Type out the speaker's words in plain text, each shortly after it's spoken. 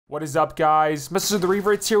What is up, guys? Mr.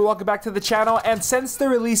 TheRevertz here. Welcome back to the channel. And since the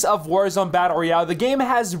release of Warzone Battle Royale, the game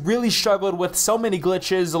has really struggled with so many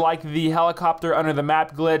glitches, like the helicopter under the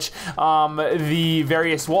map glitch, the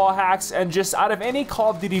various wall hacks, and just out of any Call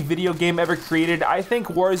of Duty video game ever created, I think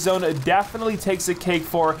Warzone definitely takes a cake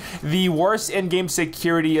for the worst in-game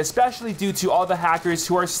security, especially due to all the hackers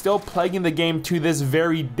who are still plaguing the game to this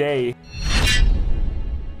very day.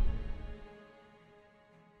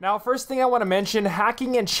 Now, first thing I want to mention,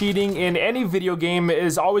 hacking and cheating in any video game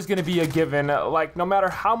is always going to be a given. Like, no matter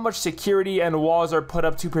how much security and walls are put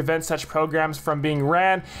up to prevent such programs from being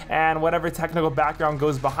ran, and whatever technical background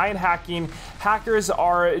goes behind hacking, hackers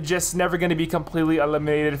are just never going to be completely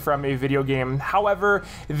eliminated from a video game. However,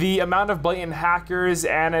 the amount of blatant hackers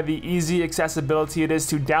and the easy accessibility it is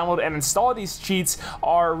to download and install these cheats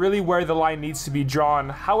are really where the line needs to be drawn.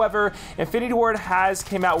 However, Infinity Ward has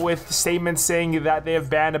came out with statements saying that they have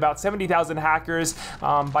banned about 70,000 hackers.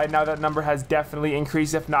 By now that number has definitely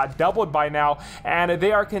increased, if not doubled by now, and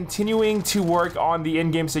they are continuing to work on the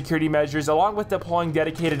in-game security measures along with deploying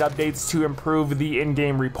dedicated updates to improve the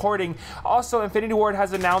in-game reporting. Also, Infinity Ward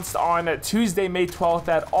has announced on Tuesday, May 12th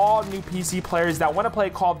that all new PC players that want to play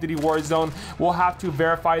Call of Duty Warzone will have to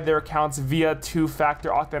verify their accounts via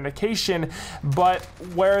two-factor authentication. But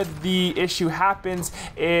where the issue happens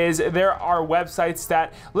is there are websites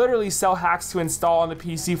that literally sell hacks to install on the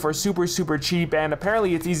PC for super cheap, and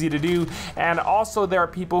apparently it's easy to do. And also there are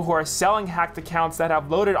people who are selling hacked accounts that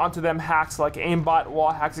have loaded onto them hacks like aimbot,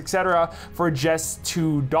 wall hacks, etc. for just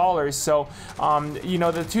 $2. So you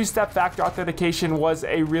know, the two-step factor authentication was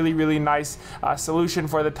a really nice solution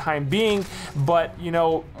for the time being, but you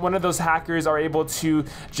know, one of those hackers are able to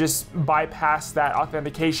just bypass that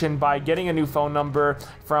authentication by getting a new phone number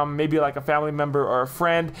from maybe like a family member or a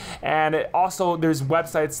friend. And also there's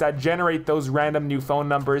websites that generate those random new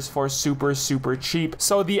phone numbers for super cheap.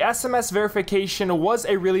 So the SMS verification was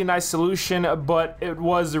a really nice solution, but it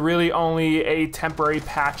was really only a temporary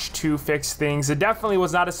patch to fix things. It definitely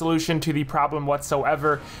was not a solution to the problem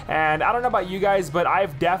whatsoever. And I don't know about you guys, but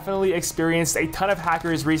I've definitely experienced a ton of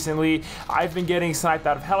hackers recently. I've been getting sniped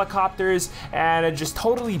out of helicopters and just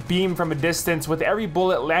totally beamed from a distance with every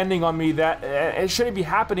bullet landing on me that it shouldn't be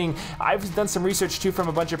happening. I've done some research too from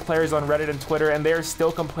a bunch of players on Reddit and Twitter, and they're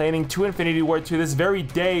still complaining to Infinity Ward to this very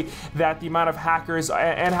day that the amount of hackers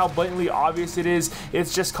and how blatantly obvious it is,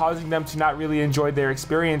 it's just causing them to not really enjoy their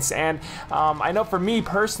experience. And I know for me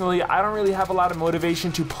personally, I don't really have a lot of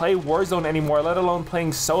motivation to play Warzone anymore, let alone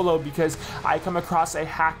playing solo, because I come across a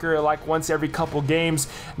hacker like once every couple games.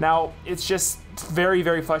 Now, it's just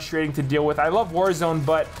very frustrating to deal with. I love Warzone,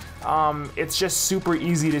 but it's just super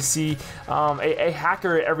easy to see a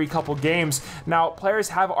hacker every couple games. Now, players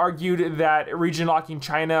have argued that region locking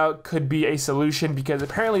China could be a solution, because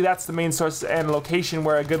apparently that's the main source and location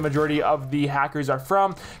where a good majority of the hackers are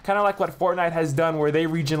from, kind of like what Fortnite has done where they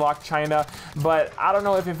region lock China. But I don't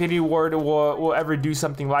know if Infinity Ward will ever do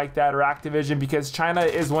something like that, or Activision, because China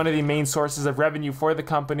is one of the main sources of revenue for the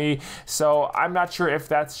company. So I'm not sure if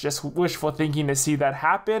that's just wishful thinking to see that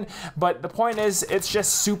happen. But the point is, it's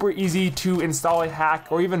just super easy to install a hack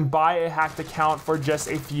or even buy a hacked account for just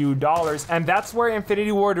a few dollars. And that's where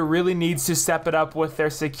Infinity Ward really needs to step it up with their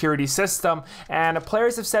security system. And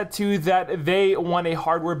players have said too that they want a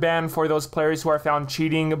hardware ban for those players who are found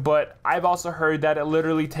cheating, but I've also heard that it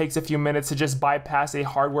literally takes a few minutes to just bypass a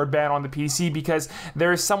hardware ban on the PC, because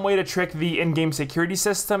there is some way to trick the in-game security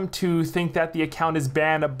system to think that the account is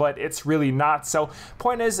banned, but it's really not. So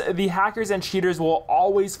point is, the hackers and cheaters will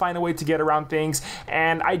always find a way to get around things,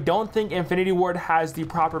 and I don't think Infinity Ward has the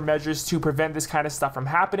proper measures to prevent this kind of stuff from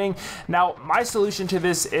happening. Now, my solution to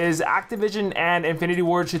this is Activision and Infinity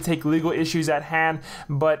Ward should take legal issues at hand,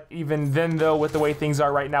 but even then though, with the way things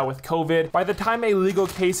are right now with COVID, by the time a legal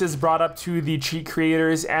case is brought up to the cheat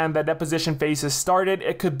creators and the deposition phase is started,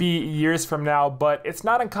 it could be years from now. But it's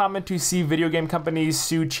not uncommon to see video game companies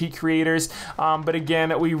sue cheat creators, but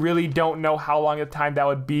again, we really don't know how long of time that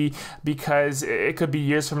would be, because it could be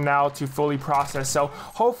years from now to fully process. So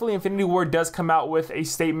hopefully Infinity Ward does come out with a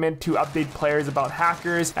statement to update players about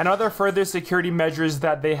hackers and other further security measures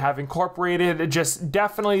that they have incorporated. Just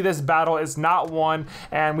definitely this battle is not won,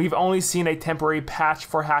 and we've only seen a temporary patch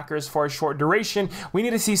for hackers for a short duration. We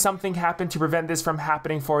need to see something happen to prevent this from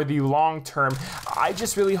happening for the long term. I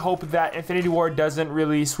just really hope that Infinity Ward doesn't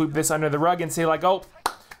really sweep this under the rug and say like, oh,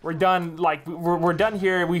 we're done, like we're done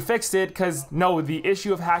here, we fixed it. Because no, the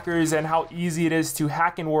issue of hackers and how easy it is to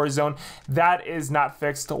hack in Warzone, that is not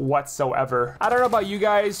fixed whatsoever. I don't know about you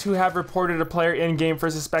guys who have reported a player in game for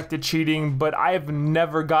suspected cheating, but I have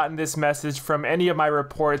never gotten this message from any of my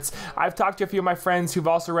reports. I've talked to a few of my friends who've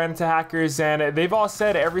also ran into hackers, and they've all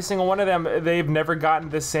said, every single one of them, they've never gotten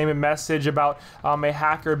the same message about a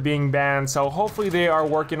hacker being banned. So hopefully they are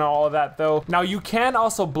working on all of that though. Now you can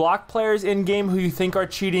also block players in game who you think are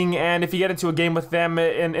cheating, and if you get into a game with them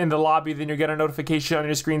in the lobby, then you get a notification on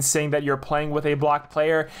your screen saying that you're playing with a blocked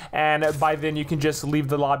player, and by then you can just leave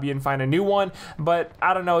the lobby and find a new one. But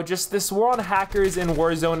I don't know, just this war on hackers in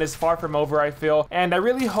Warzone is far from over, I feel, and I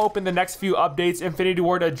really hope in the next few updates Infinity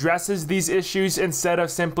Ward addresses these issues instead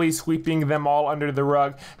of simply sweeping them all under the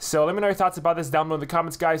rug. So let me know your thoughts about this down below in the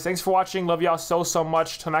comments, guys. Thanks for watching, love y'all so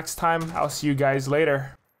much. Till next time, I'll see you guys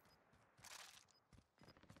later.